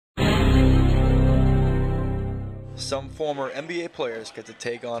Some former NBA players get to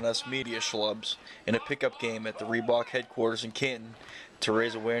take on us media schlubs in a pickup game at the Reebok headquarters in Canton to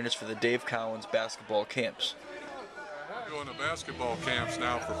raise awareness for the Dave Cowens basketball camps. I've been going to basketball camps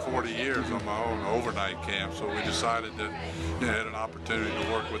now for 40 years on my own overnight camp, so we decided that had an opportunity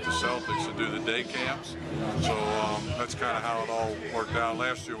to work with the Celtics and do the day camps. So that's kind of how it all worked out.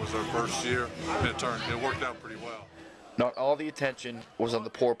 Last year was our first year, and it worked out pretty well. Not all the attention was on the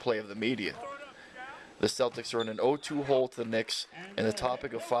poor play of the media. The Celtics are in an 0-2 hole to the Knicks, and the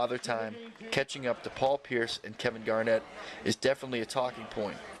topic of Father Time catching up to Paul Pierce and Kevin Garnett is definitely a talking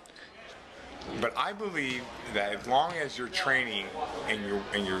point. But I believe that as long as you're training and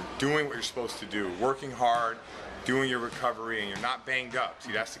you're doing what you're supposed to do, working hard, doing your recovery, and you're not banged up.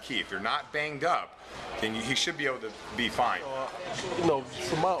 See, that's the key. If you're not banged up, then he should be able to be fine.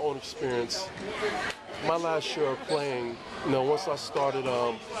 From my own experience, my last year of playing, once I started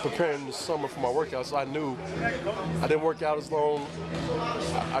preparing this summer for my workouts, I knew I didn't work out as long.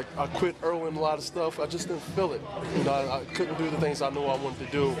 I quit early in a lot of stuff. I just didn't feel it. I couldn't do the things I knew I wanted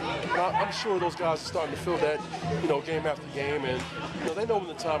to do. And I'm sure those guys are starting to feel that, game after game, and they know when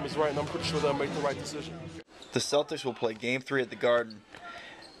the time is right, and I'm pretty sure they'll make the right decision. The Celtics will play Game 3 at the Garden,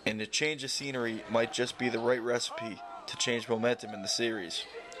 and a change of scenery might just be the right recipe to change momentum in the series.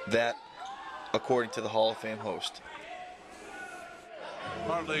 That, according to the Hall of Fame host.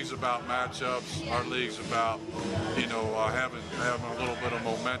 Our league's about matchups. Our league's about, having a little bit of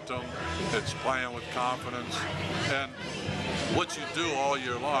momentum. It's playing with confidence. And what you do all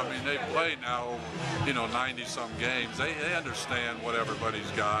year long, they've played now, 90-some games. They understand what everybody's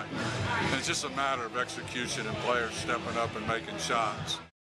got. And it's just a matter of execution and players stepping up and making shots.